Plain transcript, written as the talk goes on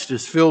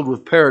text is filled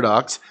with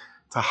paradox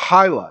to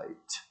highlight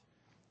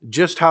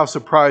just how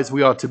surprised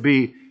we ought to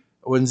be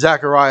when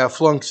Zechariah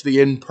flunks the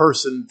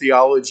in-person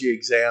theology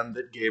exam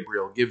that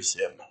Gabriel gives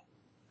him.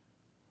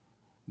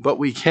 But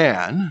we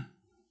can,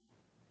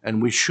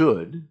 and we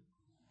should,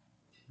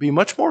 be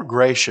much more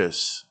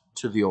gracious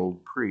to the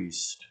old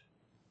priest.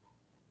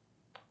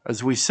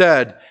 As we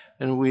said,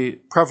 and we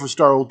prefaced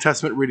our Old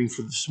Testament reading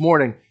for this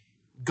morning,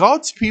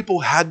 God's people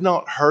had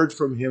not heard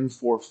from him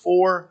for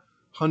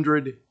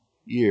 400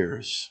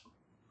 years.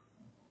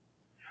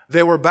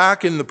 They were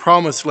back in the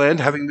promised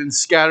land, having been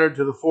scattered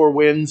to the four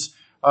winds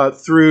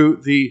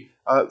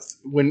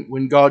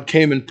when God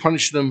came and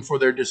punished them for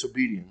their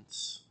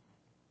disobedience.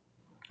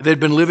 They'd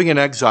been living in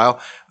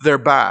exile. They're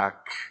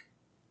back,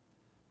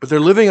 but they're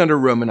living under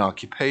Roman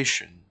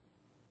occupation.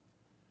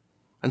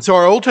 And so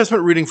our Old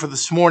Testament reading for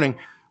this morning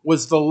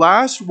was the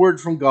last word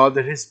from God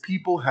that his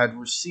people had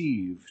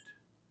received.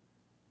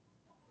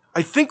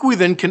 I think we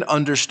then can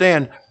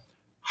understand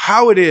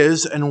how it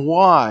is and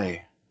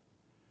why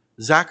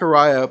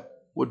Zechariah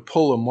would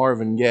pull a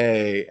Marvin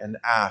Gaye and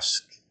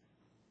ask,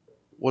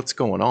 what's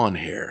going on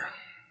here?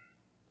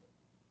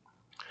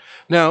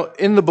 Now,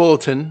 in the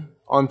bulletin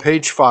on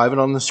page 5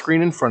 and on the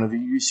screen in front of you,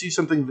 you see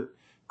something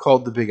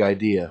called the big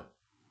idea.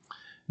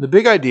 The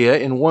big idea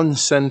in one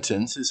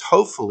sentence is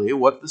hopefully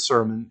what the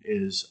sermon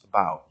is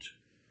about.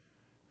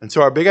 And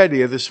so our big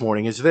idea this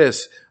morning is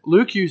this.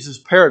 Luke uses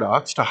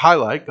paradox to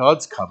highlight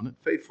God's covenant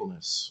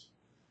faithfulness.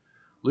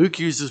 Luke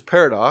uses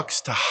paradox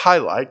to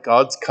highlight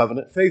God's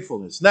covenant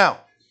faithfulness.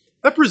 Now,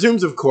 that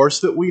presumes, of course,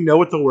 that we know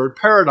what the word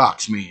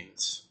paradox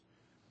means.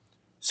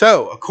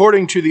 So,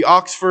 according to the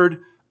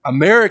Oxford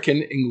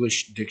American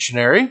English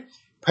Dictionary,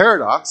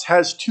 paradox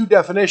has two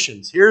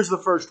definitions. Here's the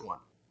first one.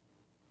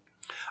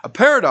 A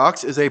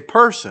paradox is a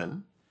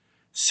person,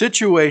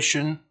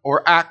 situation,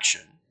 or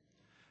action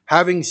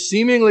having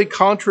seemingly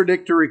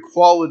contradictory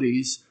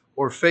qualities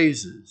or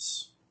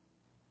phases.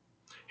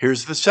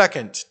 Here's the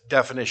second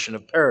definition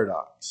of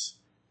paradox.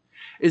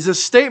 Is a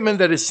statement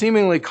that is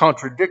seemingly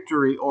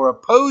contradictory or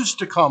opposed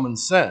to common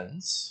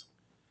sense,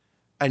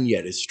 and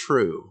yet is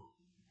true.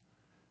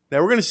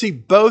 Now we're going to see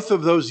both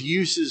of those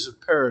uses of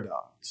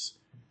paradox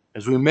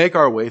as we make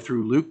our way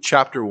through Luke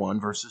chapter 1,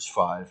 verses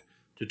 5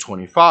 to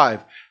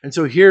 25. And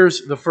so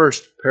here's the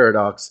first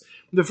paradox.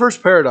 The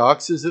first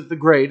paradox is that the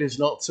great is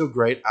not so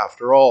great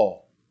after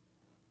all.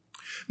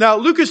 Now,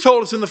 Luke has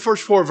told us in the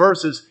first 4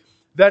 verses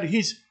that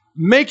he's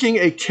making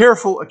a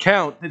careful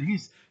account, that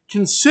he's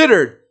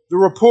considered the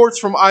reports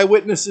from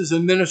eyewitnesses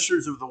and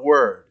ministers of the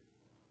word.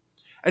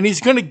 And he's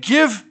going to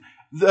give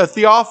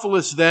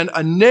Theophilus then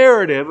a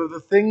narrative of the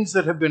things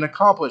that have been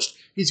accomplished.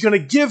 He's going to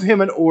give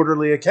him an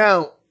orderly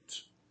account.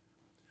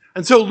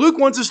 And so Luke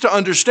wants us to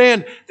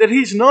understand that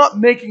he's not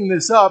making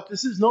this up.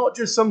 This is not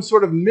just some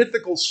sort of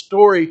mythical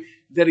story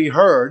that he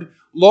heard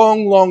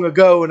long, long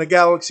ago in a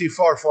galaxy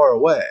far, far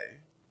away.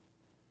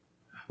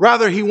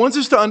 Rather, he wants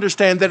us to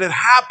understand that it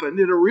happened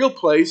in a real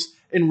place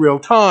in real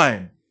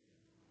time.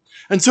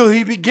 And so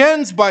he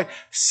begins by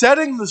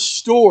setting the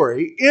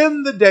story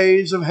in the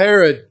days of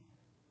Herod.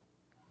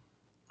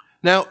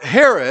 Now,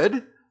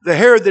 Herod, the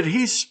Herod that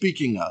he's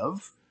speaking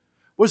of,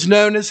 was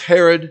known as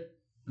Herod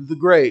the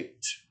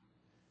Great.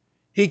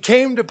 He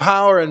came to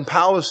power in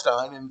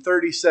Palestine in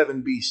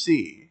 37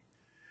 BC,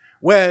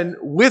 when,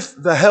 with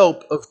the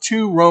help of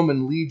 2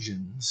 Roman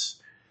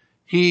legions,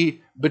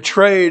 he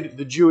betrayed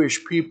the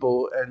Jewish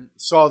people and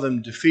saw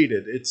them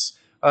defeated. It's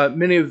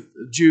many of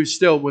the Jews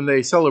still, when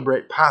they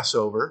celebrate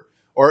Passover,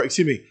 when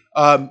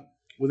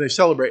they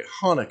celebrate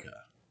Hanukkah,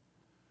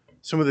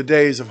 some of the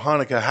days of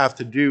Hanukkah have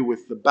to do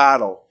with the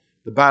battle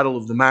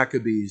of the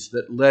Maccabees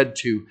that led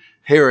to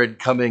Herod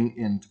coming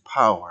into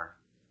power.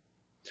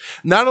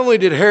 Not only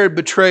did Herod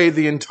betray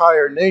the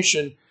entire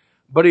nation,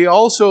 but he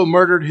also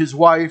murdered his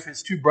wife,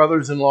 his 2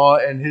 brothers-in-law,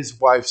 and his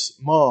wife's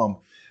mom.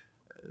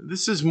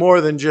 This is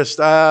more than just,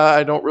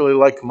 I don't really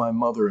like my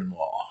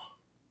mother-in-law.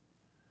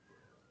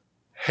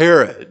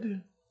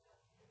 Herod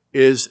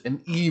is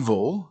an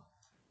evil,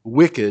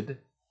 wicked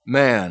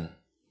man.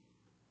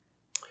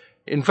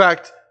 In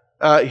fact,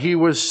 he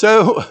was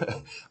such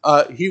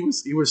a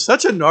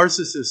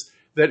narcissist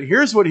that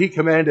here's what he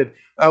commanded.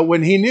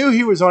 When he knew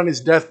he was on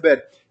his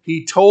deathbed,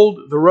 he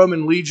told the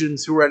Roman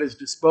legions who were at his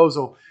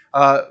disposal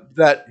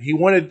that he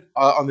wanted,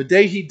 on the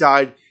day he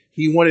died,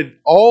 he wanted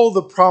all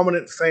the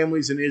prominent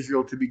families in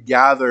Israel to be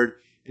gathered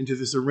into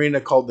this arena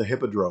called the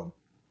Hippodrome.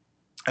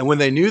 And when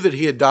they knew that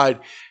he had died,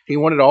 he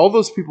wanted all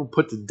those people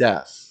put to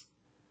death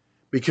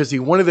because he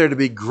wanted there to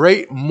be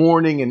great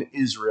mourning in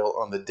Israel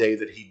on the day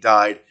that he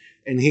died.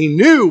 And he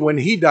knew when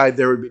he died,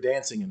 there would be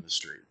dancing in the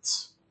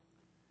streets.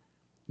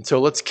 And so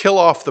let's kill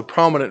off the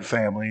prominent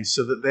families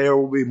so that there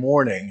will be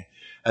mourning.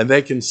 And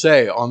they can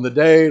say, on the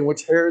day in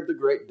which Herod the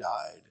Great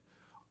died,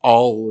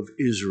 all of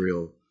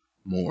Israel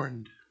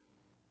mourned.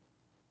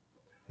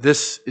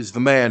 This is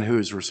the man who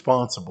is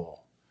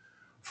responsible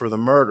for the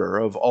murder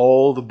of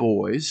all the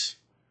boys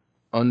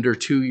under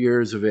 2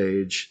 years of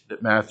age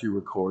that Matthew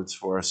records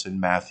for us in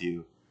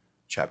Matthew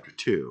chapter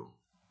 2.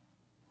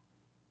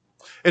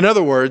 In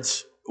other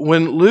words,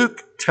 when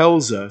Luke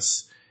tells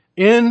us,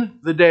 in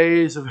the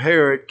days of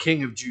Herod,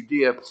 king of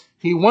Judea,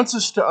 he wants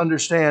us to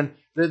understand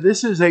that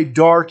this is a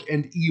dark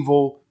and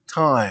evil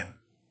time.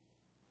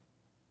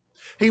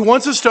 He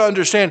wants us to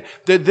understand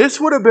that this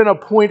would have been a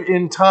point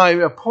in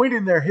time, a point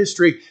in their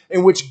history,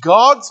 in which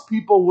God's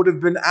people would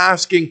have been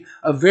asking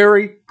a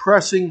very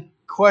pressing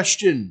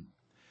question.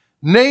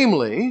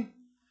 Namely,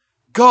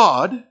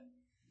 God,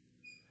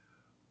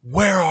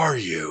 where are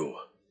you?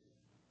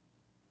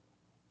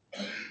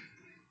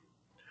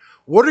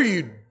 What are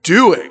you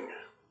doing?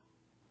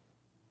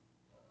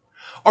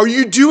 Are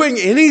you doing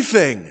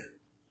anything?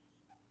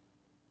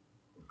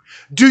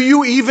 Do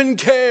you even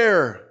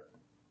care?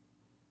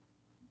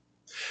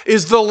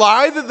 Is the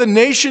lie that the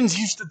nations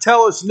used to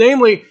tell us,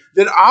 namely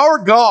that our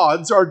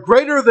gods are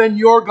greater than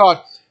your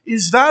God,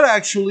 is that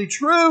actually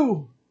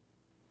true?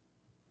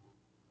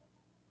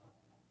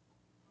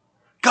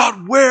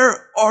 God,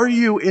 where are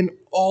you in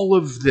all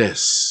of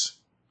this?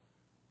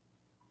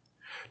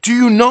 Do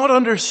you not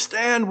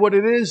understand what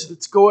it is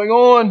that's going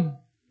on?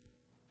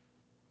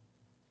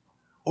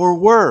 Or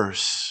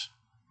worse,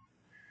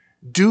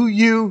 do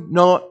you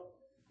not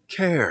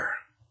care?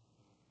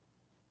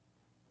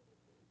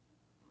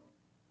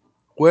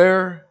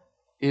 Where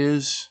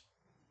is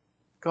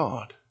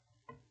God?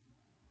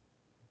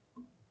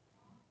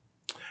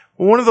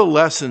 Well, one of the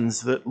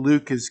lessons that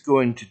Luke is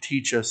going to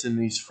teach us in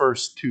these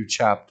first 2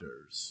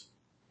 chapters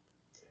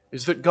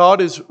is that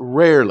God is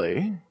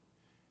rarely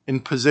in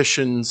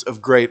positions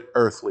of great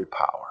earthly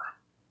power.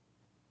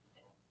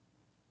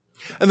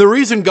 And the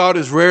reason God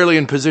is rarely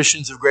in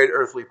positions of great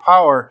earthly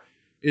power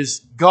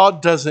is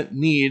God doesn't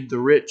need the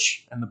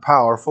rich and the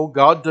powerful.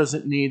 God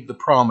doesn't need the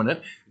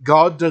prominent.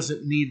 God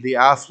doesn't need the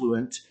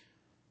affluent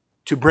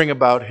to bring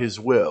about his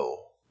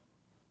will.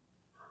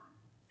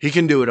 He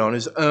can do it on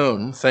his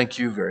own. Thank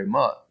you very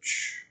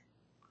much.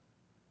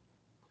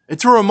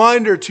 It's a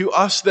reminder to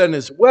us then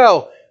as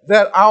well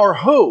that our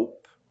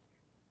hope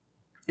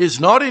is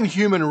not in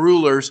human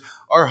rulers.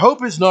 Our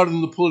hope is not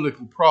in the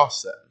political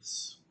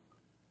process.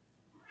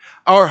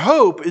 Our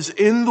hope is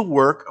in the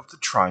work of the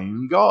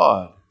triune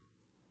God.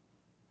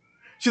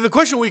 See, the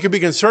question we could be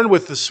concerned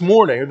with this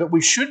morning, or that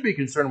we should be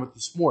concerned with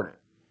this morning,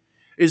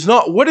 is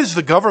not what is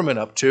the government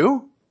up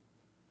to?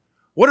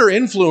 What are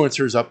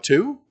influencers up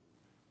to?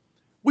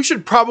 We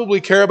should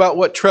probably care about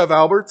what Trev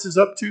Alberts is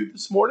up to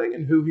this morning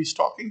and who he's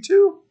talking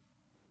to.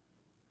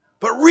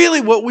 But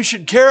really what we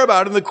should care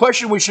about, and the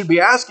question we should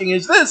be asking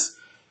is this: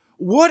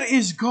 what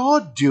is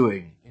God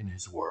doing in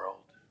his world?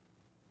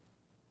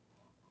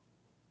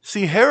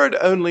 See, Herod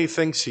only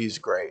thinks he's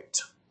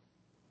great.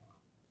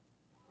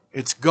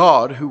 It's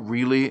God who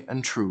really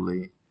and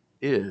truly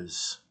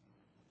is.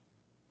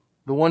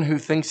 The one who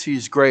thinks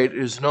he's great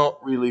is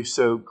not really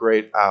so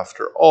great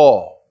after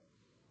all.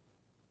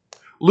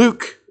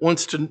 Luke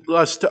wants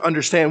us to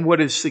understand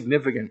what is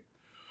significant.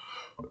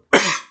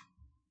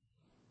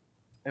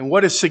 And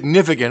what is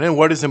significant and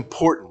what is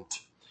important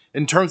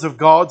in terms of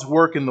God's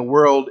work in the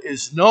world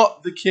is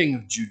not the king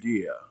of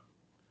Judea,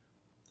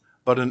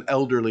 but an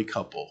elderly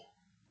couple.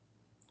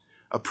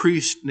 A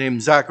priest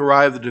named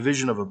Zechariah of the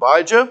division of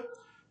Abijah,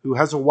 who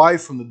has a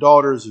wife from the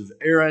daughters of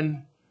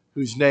Aaron,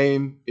 whose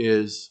name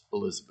is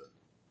Elizabeth.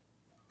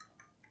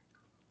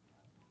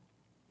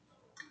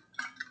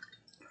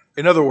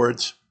 In other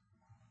words,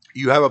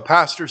 you have a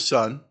pastor's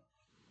son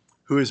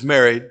who is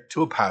married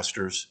to a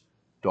pastor's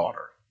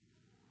daughter.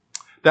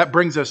 That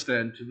brings us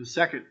then to the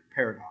second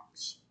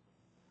paradox.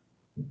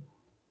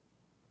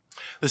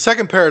 The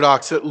second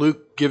paradox that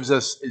Luke gives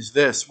us is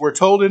this. We're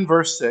told in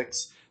verse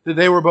 6 that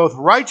they were both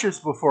righteous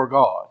before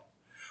God,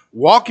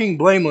 walking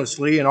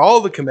blamelessly in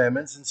all the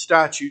commandments and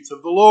statutes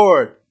of the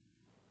Lord.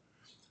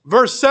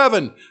 Verse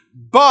 7,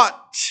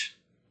 but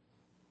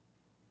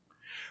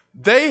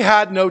they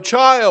had no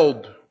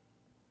child,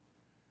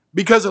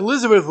 because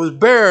Elizabeth was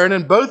barren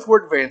and both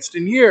were advanced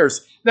in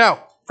years.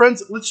 Now,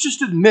 friends, let's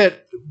just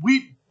admit,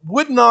 we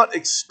would not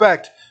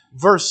expect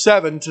verse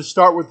 7 to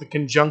start with the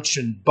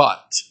conjunction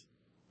but.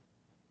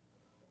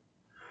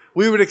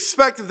 We would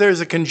expect that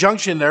there's a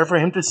conjunction there for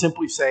him to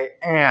simply say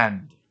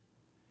and.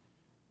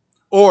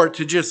 Or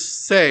to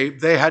just say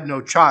they had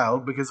no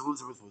child because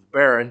Elizabeth was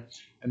barren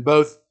and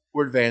both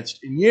were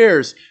advanced in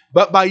years.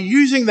 But by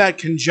using that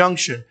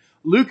conjunction,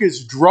 Luke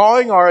is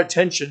drawing our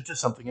attention to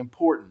something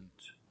important.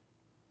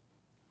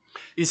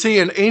 You see,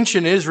 in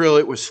ancient Israel,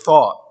 it was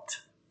thought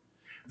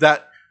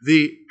that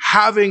the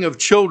having of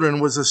children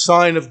was a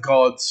sign of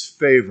God's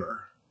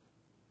favor.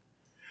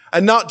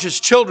 And not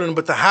just children,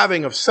 but the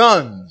having of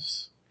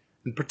sons,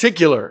 in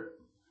particular,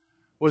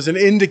 was an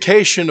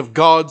indication of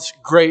God's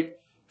great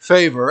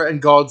favor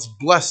and God's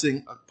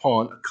blessing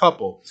upon a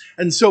couple.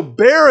 And so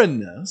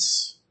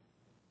barrenness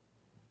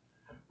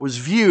was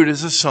viewed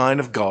as a sign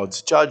of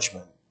God's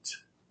judgment.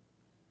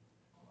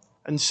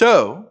 And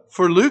so,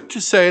 for Luke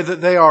to say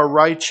that they are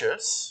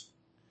righteous,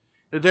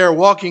 that they are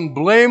walking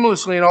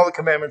blamelessly in all the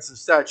commandments and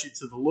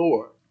statutes of the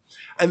Lord,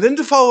 and then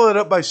to follow that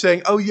up by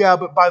saying, oh yeah,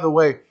 but by the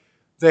way,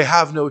 they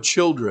have no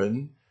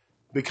children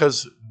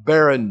because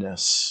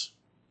barrenness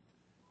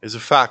is a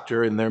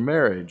factor in their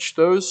marriage.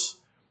 Those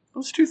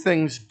two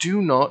things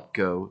do not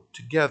go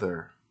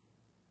together.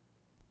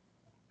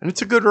 And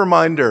it's a good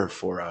reminder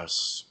for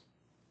us.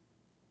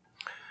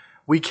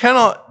 We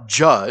cannot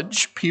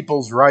judge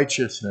people's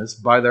righteousness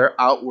by their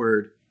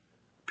outward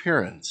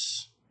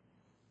appearance.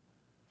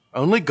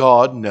 Only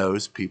God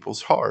knows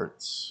people's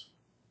hearts.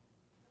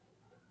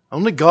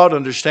 Only God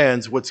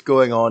understands what's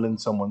going on in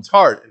someone's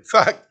heart. In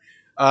fact,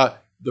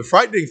 the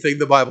frightening thing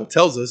the Bible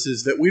tells us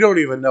is that we don't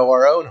even know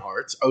our own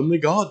hearts. Only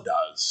God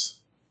does.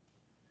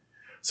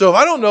 So if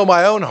I don't know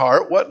my own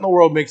heart, what in the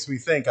world makes me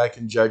think I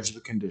can judge the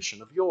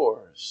condition of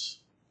yours?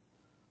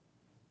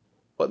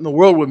 What in the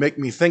world would make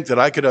me think that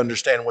I could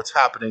understand what's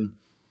happening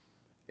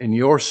in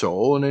your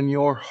soul and in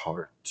your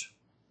heart?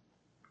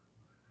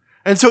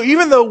 And so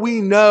even though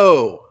we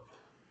know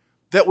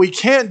that we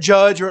can't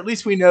judge, or at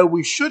least we know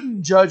we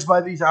shouldn't judge by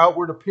these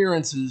outward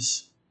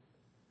appearances,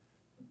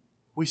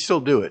 we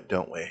still do it,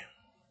 don't we?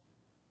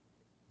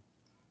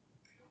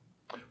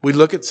 We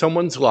look at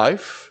someone's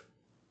life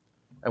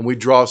and we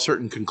draw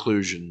certain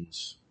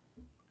conclusions.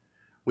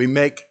 We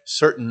make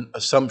certain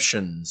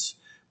assumptions.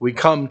 We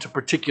come to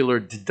particular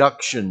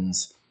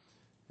deductions.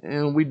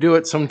 And we do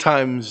it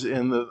sometimes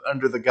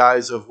under the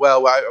guise of,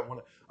 well, I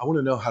want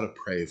to know how to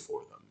pray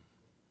for them.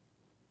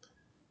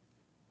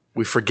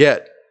 We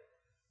forget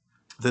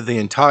that the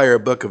entire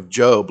book of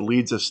Job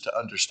leads us to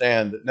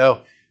understand that,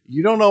 no,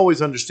 you don't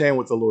always understand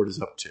what the Lord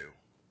is up to.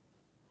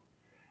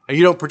 And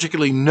you don't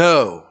particularly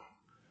know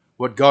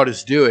what God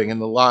is doing in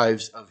the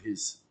lives of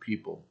his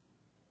people.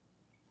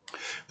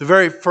 The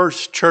very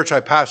first church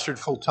I pastored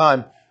full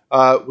time,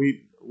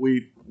 we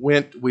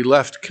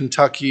left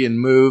Kentucky and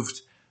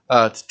moved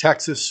to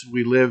Texas.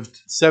 We lived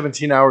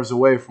 17 hours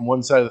away from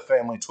one side of the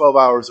family, 12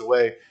 hours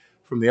away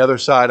from the other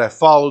side. I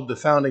followed the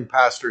founding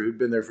pastor who'd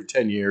been there for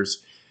 10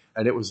 years,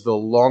 and it was the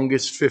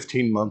longest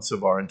 15 months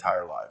of our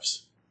entire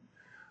lives.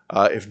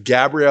 If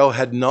Gabrielle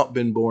had not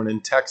been born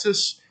in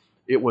Texas,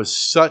 it was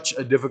such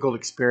a difficult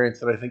experience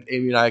that I think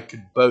Amy and I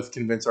could both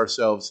convince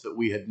ourselves that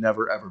we had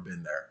never, ever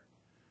been there.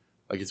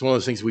 Like, it's one of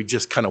those things we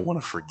just kind of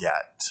want to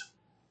forget.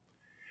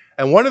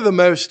 And one of the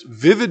most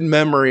vivid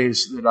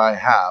memories that I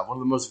have, one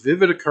of the most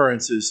vivid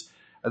occurrences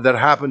that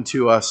happened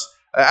to us,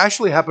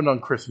 actually happened on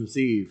Christmas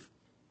Eve.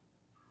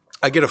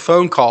 I get a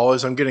phone call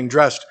as I'm getting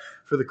dressed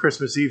for the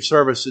Christmas Eve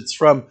service. It's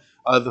from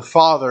the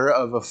father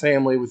of a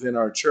family within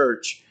our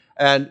church.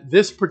 And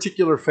this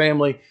particular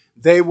family,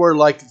 they were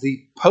like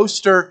the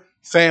poster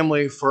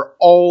family for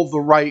all the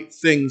right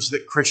things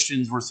that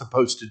Christians were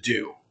supposed to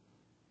do.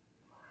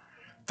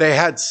 They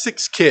had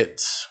 6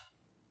 kids,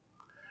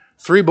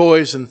 3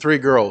 boys and 3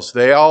 girls.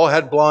 They all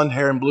had blonde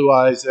hair and blue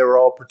eyes. They were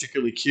all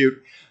particularly cute.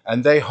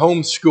 And they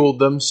homeschooled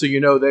them, so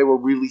they were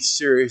really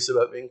serious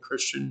about being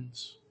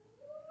Christians.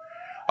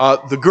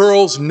 The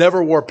girls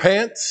never wore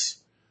pants.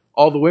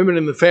 All the women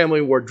in the family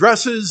wore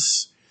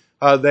dresses.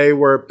 They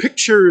were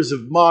pictures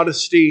of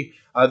modesty.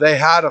 They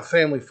had a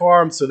family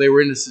farm, so they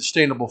were into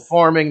sustainable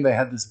farming. They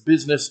had this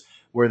business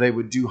where they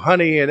would do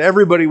honey, and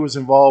everybody was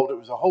involved. It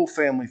was a whole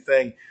family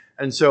thing.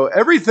 And so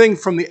everything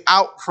from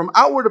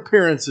outward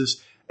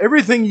appearances,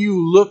 everything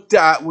you looked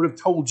at would have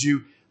told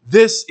you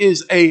this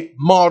is a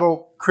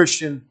model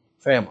Christian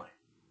family.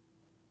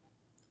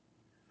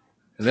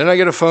 And then I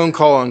get a phone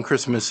call on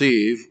Christmas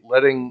Eve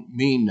letting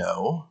me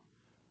know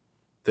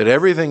that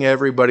everything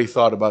everybody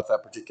thought about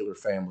that particular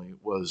family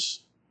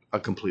was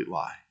a complete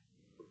lie.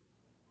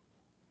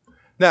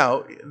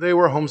 Now, they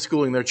were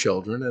homeschooling their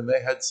children, and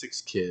they had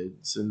 6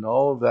 kids, and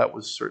all of that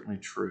was certainly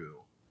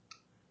true.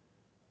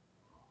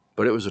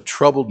 But it was a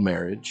troubled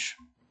marriage.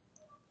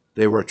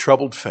 They were a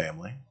troubled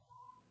family.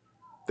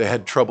 They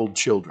had troubled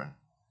children.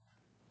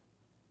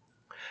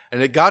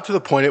 And it got to the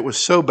point it was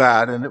so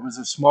bad, and it was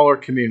a smaller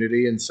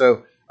community, and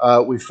so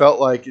we felt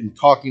like in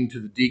talking to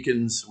the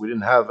deacons,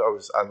 I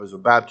was a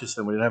Baptist,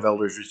 and we didn't have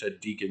elders, we just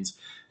had deacons.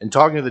 And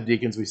talking to the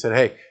deacons, we said,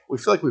 hey, we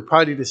feel like we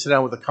probably need to sit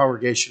down with the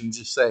congregation and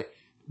just say,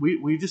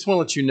 we just want to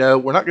let you know,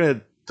 we're not going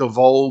to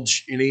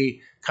divulge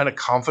any kind of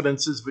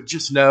confidences, but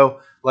just know,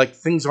 like,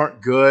 things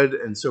aren't good,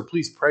 and so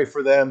please pray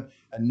for them,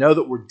 and know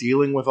that we're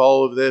dealing with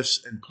all of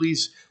this, and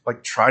please,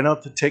 like, try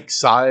not to take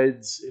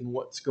sides in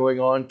what's going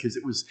on, because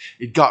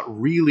it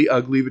got really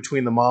ugly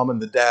between the mom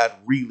and the dad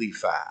really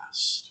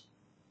fast.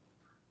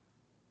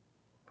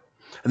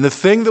 And the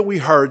thing that we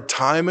heard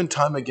time and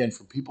time again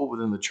from people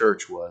within the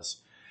church was,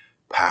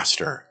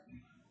 Pastor,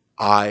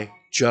 I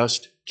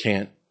just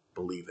can't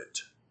believe it.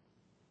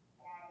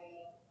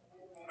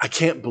 I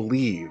can't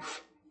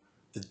believe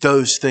that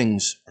those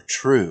things are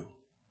true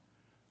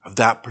of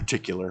that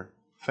particular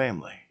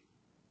family.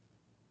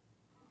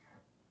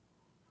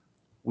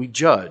 We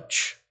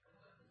judge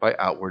by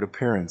outward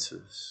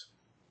appearances.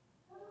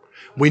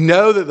 We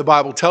know that the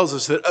Bible tells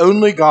us that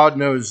only God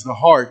knows the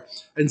heart.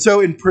 And so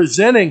in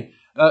presenting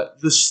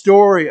the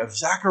story of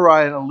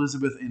Zechariah and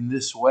Elizabeth in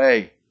this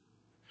way,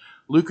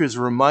 Luke is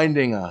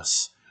reminding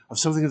us of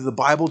something that the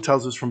Bible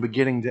tells us from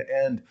beginning to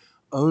end.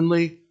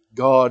 Only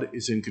God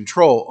is in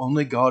control.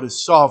 Only God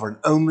is sovereign.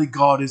 Only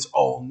God is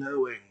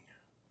all-knowing.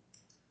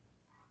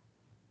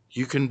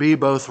 You can be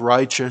both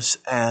righteous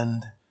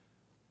and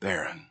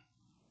barren.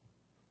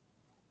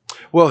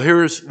 Well,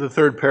 here's the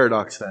third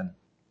paradox then.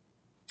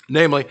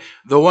 Namely,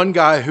 the one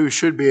guy who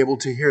should be able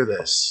to hear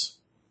this.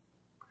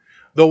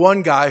 The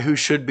one guy who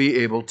should be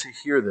able to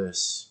hear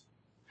this.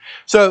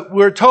 So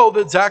we're told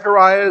that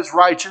Zechariah is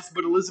righteous,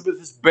 but Elizabeth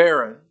is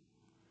barren.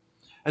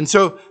 And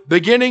so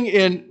beginning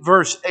in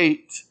verse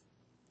 8,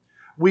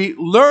 we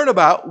learn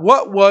about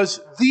what was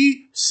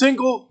the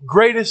single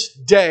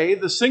greatest day,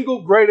 the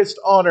single greatest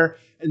honor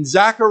in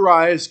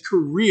Zechariah's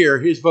career,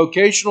 his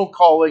vocational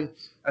calling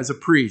as a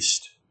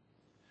priest.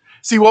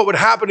 See, what would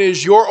happen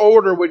is your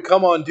order would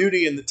come on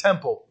duty in the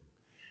temple,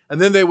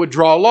 and then they would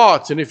draw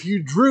lots. And if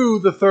you drew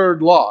the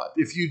third lot,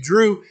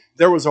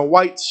 there was a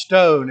white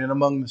stone in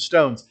among the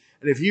stones.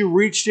 And if you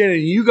reached in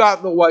and you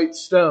got the white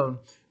stone,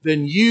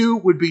 then you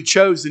would be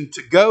chosen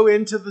to go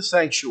into the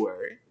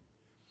sanctuary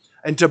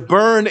and to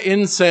burn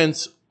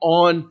incense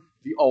on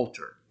the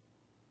altar.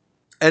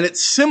 And it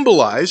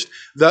symbolized,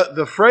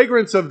 the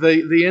fragrance of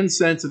the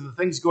incense and the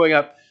things going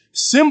up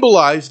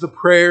symbolized the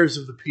prayers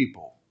of the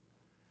people.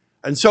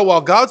 And so while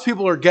God's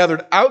people are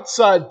gathered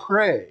outside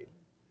praying,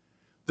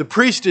 the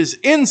priest is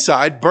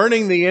inside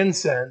burning the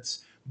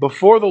incense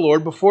before the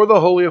Lord, before the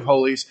Holy of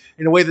Holies,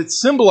 in a way that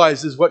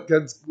symbolizes what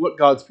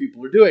God's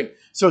people are doing.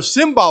 So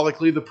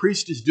symbolically, the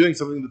priest is doing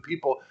something the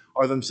people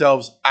are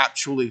themselves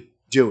actually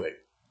doing.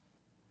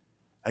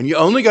 And you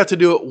only got to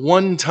do it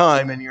one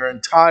time in your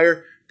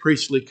entire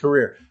priestly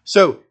career.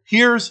 So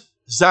here's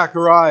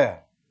Zechariah.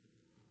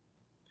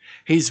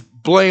 He's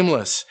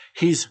blameless.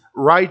 He's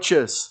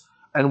righteous.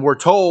 And we're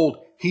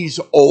told he's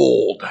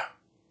old.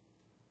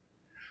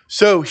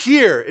 So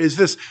here is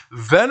this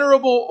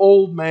venerable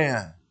old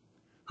man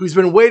who's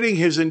been waiting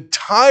his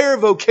entire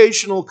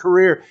vocational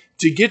career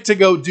to get to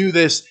go do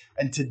this.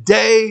 And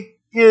today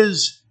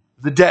is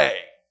the day.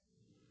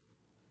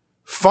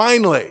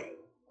 Finally,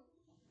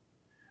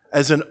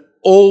 as an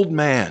old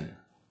man,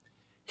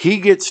 he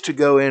gets to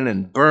go in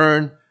and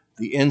burn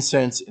the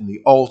incense in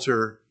the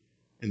altar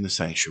in the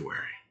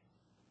sanctuary.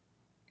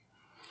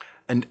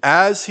 And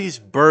as he's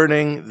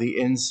burning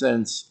the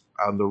incense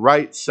on the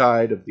right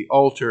side of the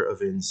altar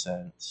of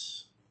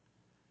incense,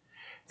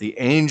 the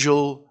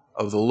angel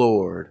of the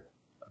Lord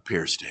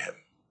appears to him.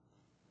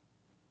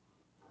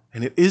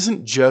 And it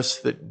isn't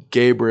just that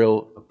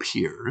Gabriel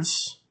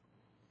appears,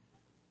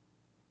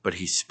 but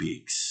he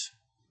speaks.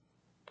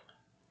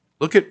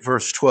 Look at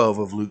verse 12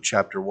 of Luke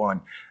chapter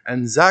 1.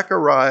 And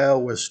Zechariah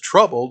was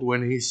troubled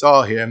when he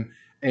saw him,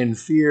 and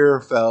fear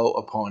fell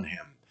upon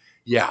him.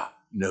 Yeah,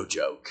 no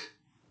joke.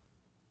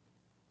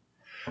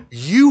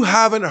 You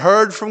haven't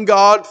heard from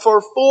God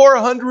for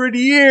 400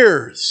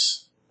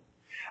 years.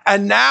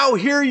 And now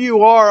here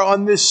you are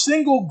on this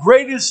single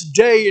greatest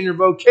day in your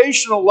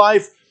vocational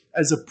life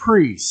as a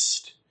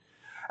priest.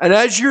 And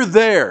as you're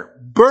there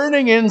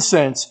burning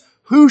incense,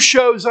 who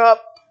shows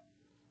up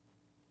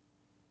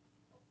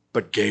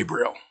but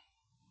Gabriel?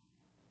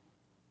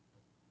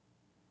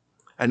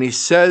 And he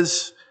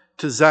says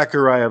to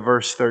Zechariah,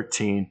 verse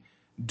 13,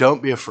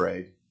 don't be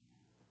afraid.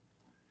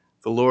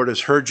 The Lord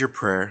has heard your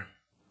prayer.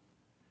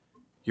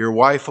 Your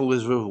wife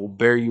Elizabeth will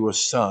bear you a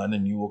son,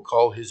 and you will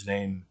call his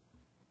name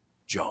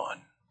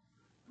John.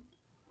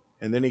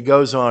 And then he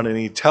goes on and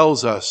he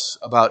tells us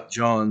about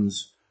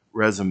John's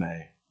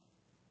resume.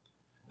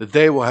 That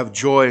they will have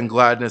joy and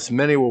gladness.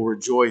 Many will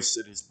rejoice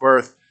at his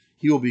birth.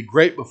 He will be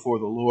great before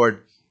the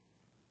Lord.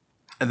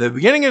 And the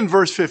beginning in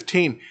verse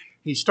 15,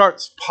 he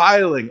starts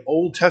piling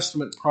Old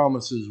Testament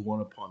promises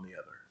one upon the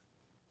other.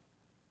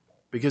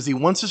 Because he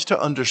wants us to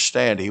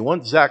understand. He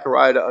wants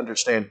Zechariah to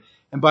understand,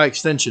 and by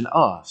extension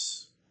us.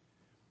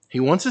 He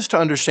wants us to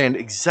understand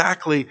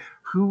exactly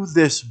who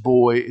this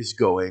boy is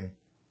going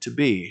to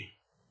be.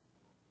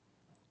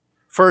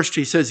 First,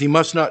 he says he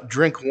must not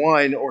drink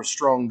wine or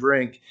strong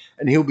drink,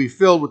 and he'll be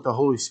filled with the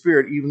Holy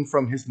Spirit even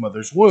from his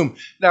mother's womb.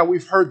 Now,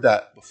 we've heard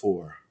that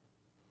before.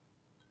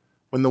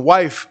 When the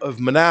wife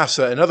of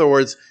Manasseh, in other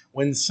words,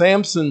 when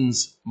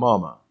Samson's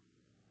mama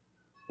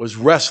was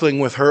wrestling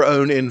with her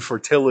own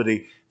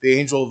infertility, the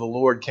angel of the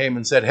Lord came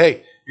and said,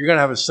 hey, you're going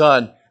to have a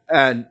son,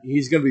 and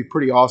he's going to be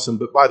pretty awesome,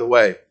 but by the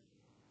way,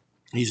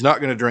 he's not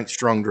going to drink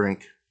strong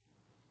drink.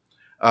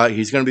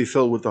 He's going to be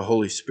filled with the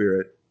Holy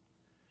Spirit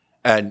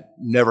and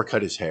never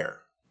cut his hair.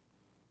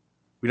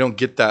 We don't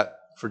get that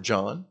for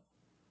John,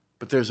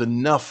 but there's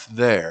enough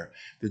there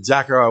that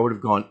Zechariah would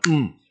have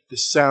gone,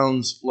 this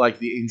sounds like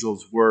the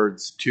angel's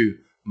words to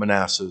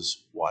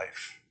Manasseh's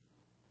wife.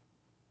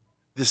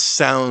 This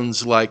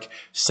sounds like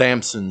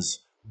Samson's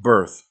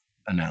birth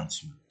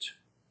announcement.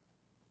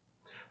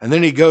 And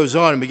then he goes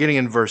on, and beginning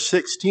in verse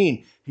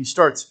 16, he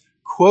starts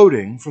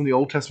quoting from the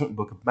Old Testament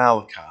book of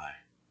Malachi.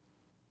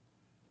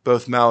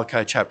 Both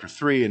Malachi chapter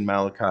 3 and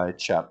Malachi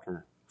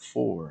chapter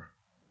 4.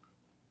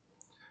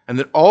 And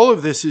that all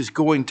of this is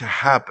going to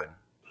happen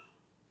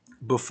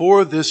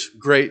before this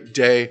great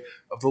day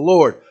of the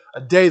Lord. A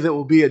day that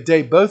will be a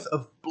day both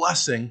of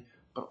blessing,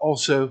 but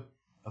also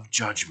of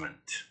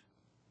judgment.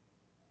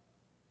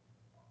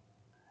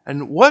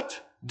 And what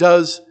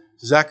does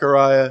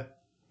Zechariah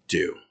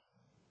do?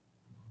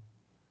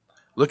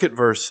 Look at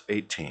verse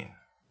 18.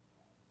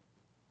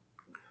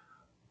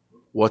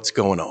 What's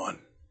going on?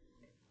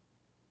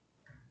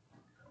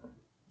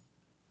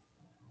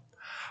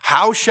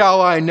 How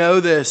shall I know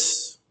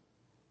this?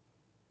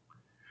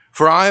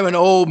 For I am an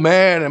old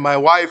man and my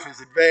wife is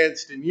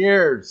advanced in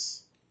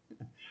years.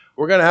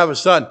 We're going to have a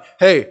son.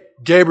 Hey,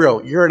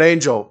 Gabriel, you're an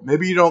angel.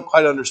 Maybe you don't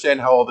quite understand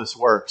how all this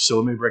works, so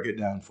let me break it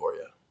down for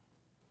you.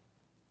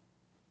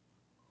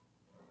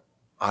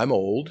 I'm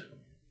old.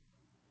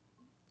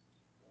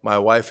 My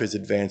wife is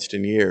advanced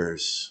in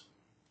years.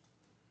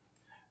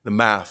 The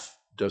math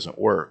doesn't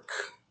work.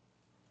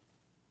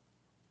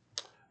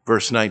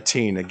 Verse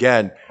 19,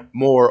 again,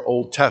 more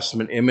Old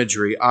Testament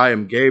imagery. I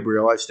am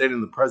Gabriel. I stayed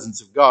in the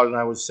presence of God, and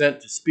I was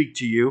sent to speak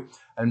to you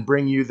and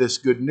bring you this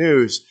good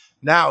news.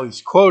 Now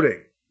he's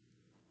quoting.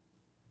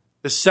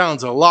 This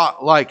sounds a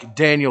lot like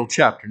Daniel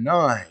chapter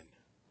 9,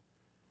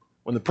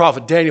 when the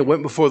prophet Daniel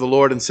went before the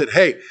Lord and said,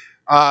 hey,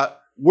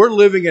 we're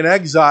living in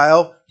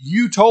exile.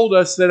 You told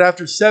us that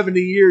after 70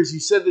 years, you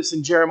said this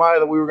in Jeremiah,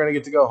 that we were going to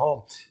get to go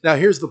home. Now,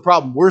 here's the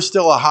problem. We're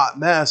still a hot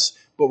mess,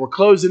 but we're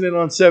closing in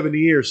on 70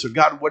 years. So,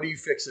 God, what are you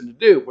fixing to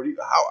do?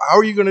 How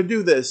are you going to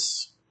do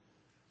this?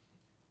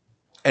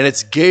 And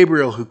it's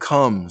Gabriel who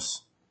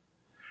comes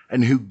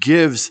and who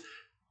gives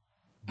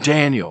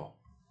Daniel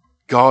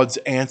God's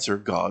answer,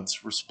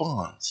 God's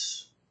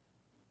response.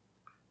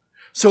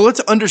 So let's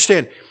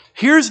understand.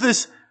 Here's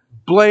this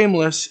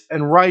blameless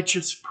and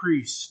righteous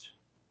priest.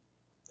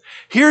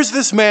 Here's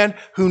this man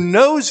who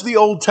knows the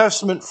Old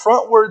Testament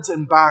frontwards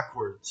and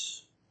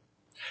backwards.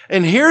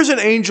 And here's an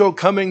angel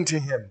coming to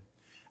him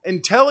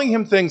and telling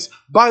him things,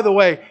 by the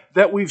way,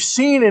 that we've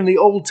seen in the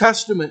Old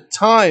Testament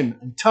time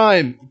and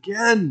time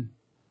again.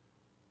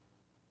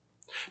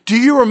 Do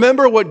you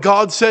remember what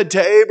God said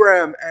to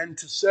Abraham and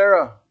to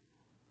Sarah?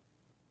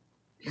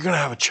 You're going to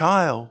have a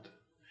child.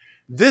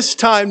 This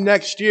time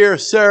next year,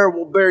 Sarah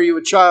will bear you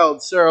a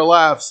child. Sarah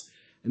laughs.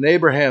 And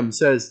Abraham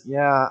says,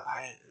 yeah,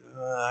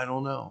 I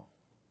don't know.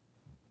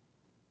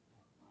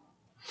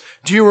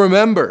 Do you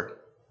remember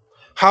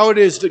how it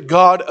is that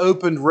God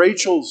opened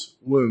Rachel's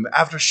womb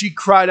after she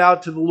cried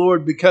out to the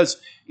Lord,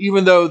 because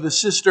even though the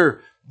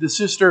sister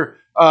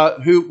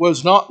who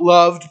was not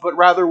loved, but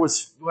rather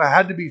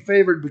had to be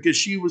favored because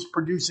she was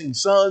producing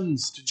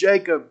sons to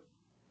Jacob,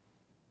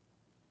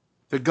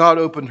 that God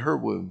opened her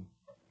womb?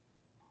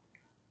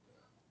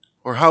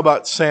 Or how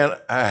about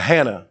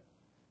Hannah,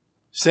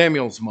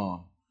 Samuel's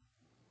mom,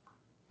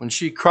 when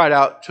she cried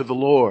out to the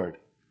Lord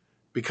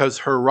because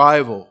her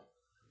rival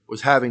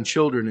was having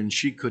children and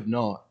she could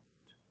not?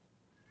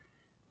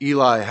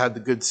 Eli had the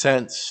good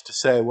sense to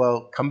say,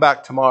 well, come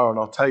back tomorrow and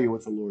I'll tell you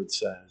what the Lord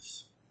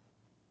says.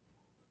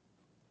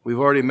 We've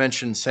already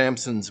mentioned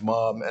Samson's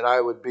mom, and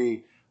I would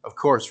be, of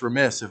course,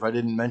 remiss if I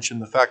didn't mention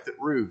the fact that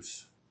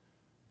Ruth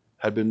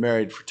had been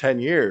married for 10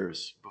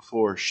 years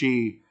before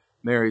she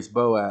marries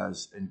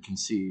Boaz and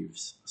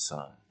conceives a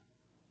son.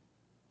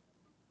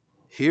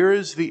 Here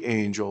is the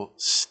angel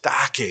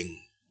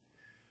stacking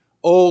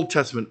Old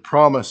Testament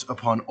promise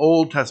upon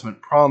Old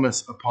Testament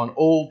promise upon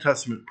Old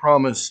Testament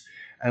promise.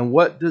 And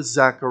what does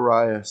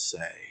Zechariah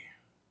say?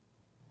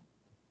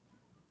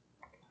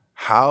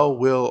 How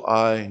will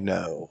I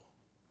know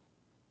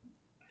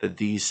that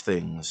these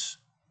things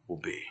will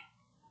be?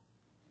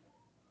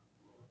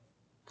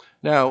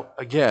 Now,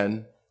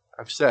 again,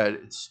 I've said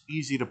it's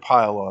easy to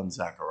pile on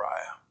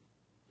Zechariah.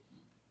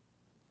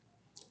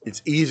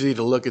 It's easy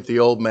to look at the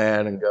old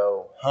man and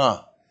go,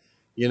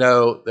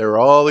 there are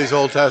all these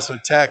Old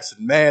Testament texts,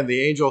 and man,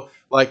 the angel,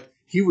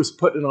 he was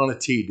putting it on a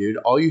tee, dude.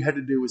 All you had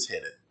to do was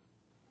hit it.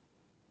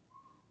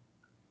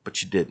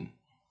 But you didn't.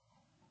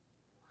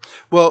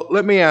 Well,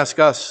 let me ask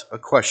us a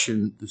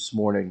question this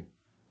morning.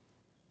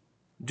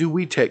 Do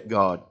we take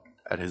God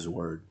at His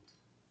word?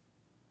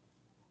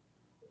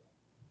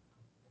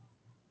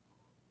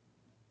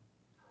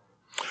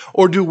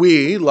 Or do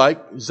we,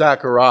 like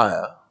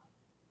Zechariah,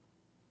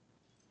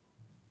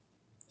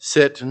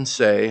 sit and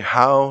say,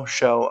 how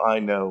shall I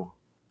know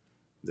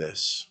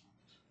this?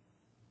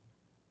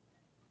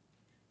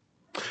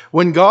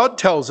 When God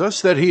tells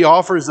us that He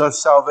offers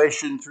us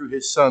salvation through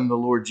His Son, the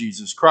Lord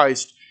Jesus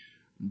Christ,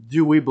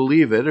 do we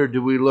believe it, or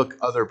do we look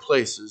other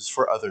places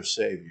for other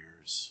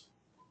saviors?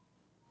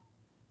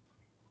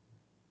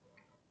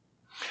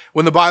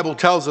 When the Bible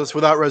tells us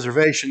without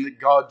reservation that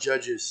God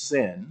judges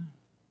sin,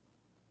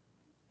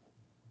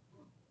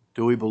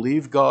 do we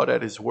believe God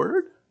at His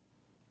word?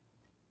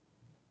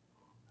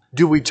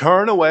 Do we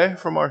turn away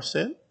from our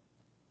sin?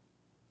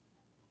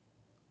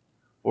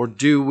 Or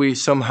do we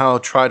somehow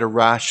try to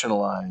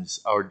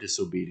rationalize our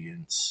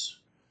disobedience?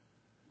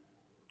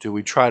 Do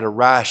we try to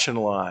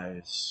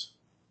rationalize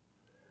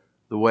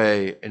the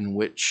way in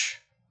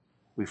which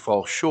we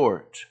fall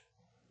short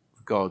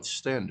of God's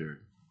standard?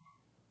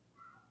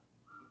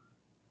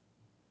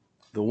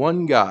 The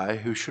one guy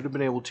who should have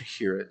been able to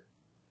hear it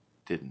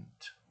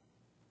didn't.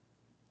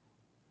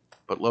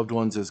 But loved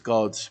ones, as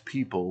God's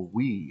people,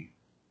 we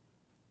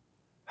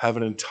have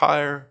an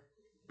entire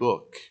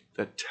book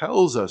that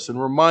tells us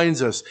and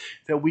reminds us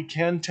that we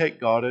can take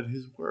God at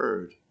His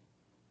word.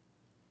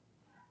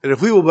 that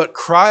if we will but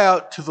cry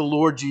out to the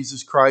Lord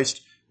Jesus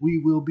Christ, we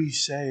will be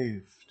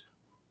saved.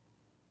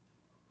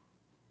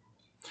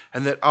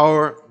 And that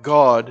our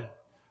God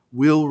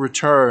will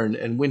return,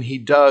 and when he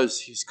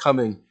does, he's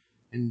coming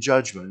in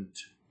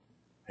judgment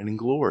and in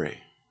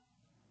glory.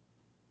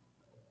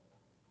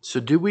 So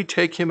do we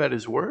take him at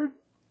his word?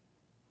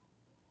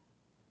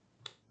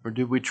 Or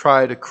do we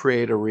try to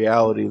create a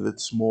reality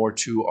that's more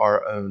to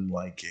our own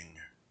liking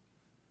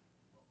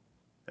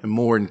and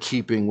more in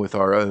keeping with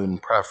our own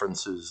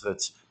preferences,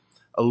 that's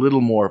a little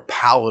more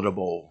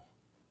palatable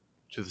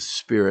to the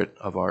spirit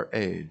of our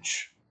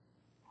age?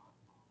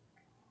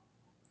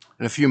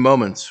 In a few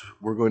moments,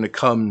 we're going to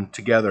come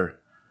together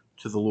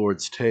to the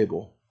Lord's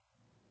table.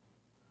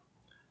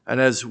 And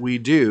as we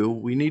do,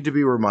 we need to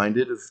be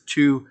reminded of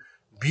two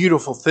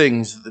beautiful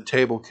things that the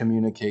table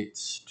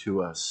communicates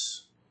to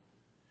us.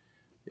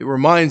 It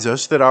reminds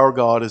us that our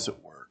God is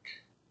at work,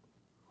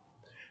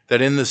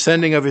 that in the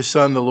sending of his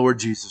Son, the Lord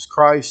Jesus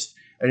Christ,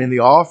 and in the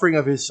offering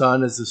of his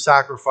Son as the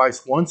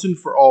sacrifice once and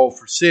for all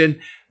for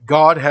sin,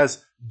 God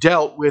has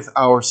dealt with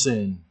our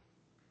sin.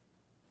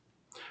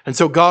 And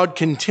so God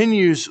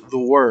continues the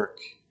work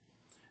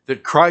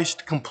that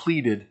Christ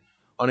completed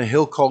on a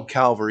hill called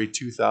Calvary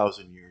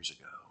 2,000 years ago.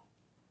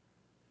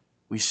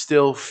 We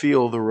still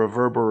feel the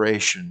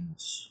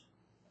reverberations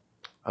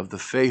of the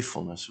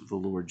faithfulness of the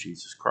Lord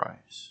Jesus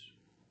Christ.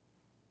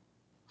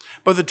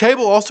 But the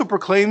table also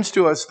proclaims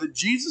to us that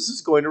Jesus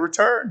is going to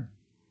return.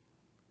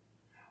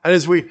 And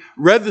as we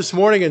read this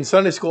morning in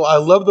Sunday school, I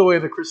love the way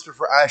that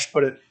Christopher Ashe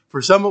put it.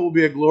 For some it will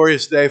be a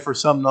glorious day, for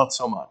some not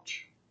so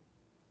much.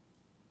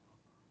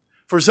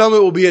 For some it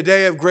will be a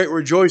day of great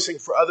rejoicing,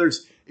 for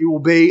others it will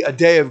be a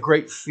day of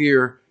great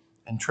fear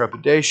and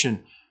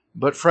trepidation.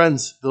 But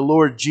friends, the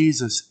Lord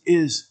Jesus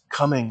is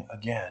coming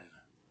again.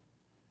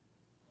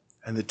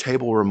 And the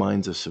table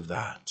reminds us of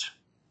that.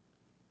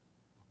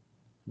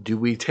 Do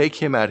we take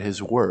him at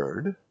his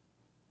word,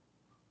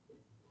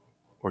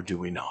 or do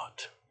we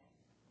not?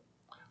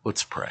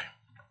 Let's pray.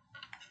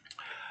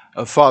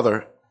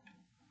 Father,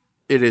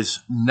 it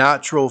is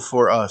natural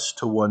for us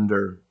to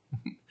wonder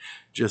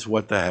just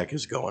what the heck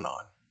is going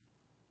on.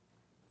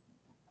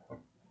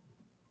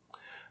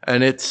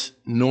 And it's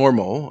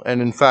normal,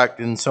 and in fact,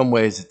 in some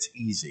ways, it's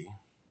easy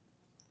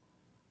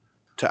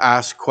to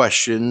ask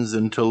questions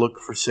and to look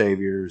for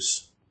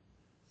saviors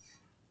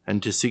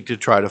and to seek to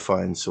try to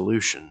find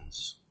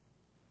solutions.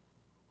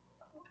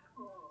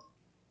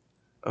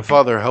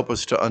 Father, help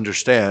us to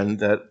understand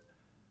that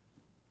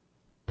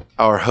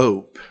our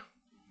hope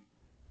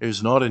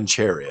is not in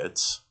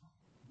chariots.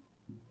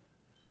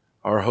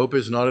 Our hope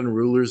is not in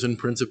rulers and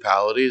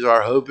principalities.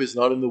 Our hope is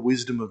not in the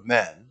wisdom of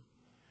men.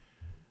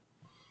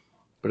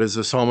 But as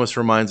the psalmist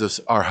reminds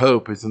us, our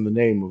hope is in the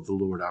name of the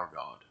Lord our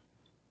God.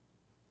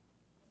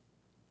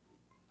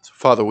 So,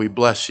 Father, we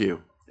bless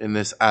you in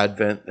this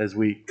Advent as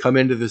we come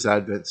into this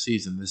Advent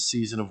season, this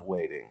season of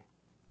waiting.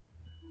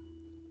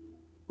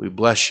 We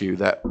bless you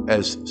that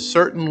as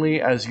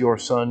certainly as your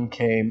Son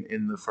came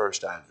in the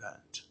first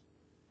Advent,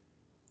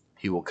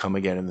 he will come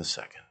again in the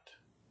second.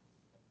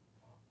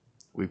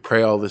 We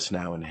pray all this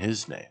now in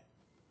his name.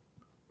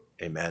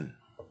 Amen.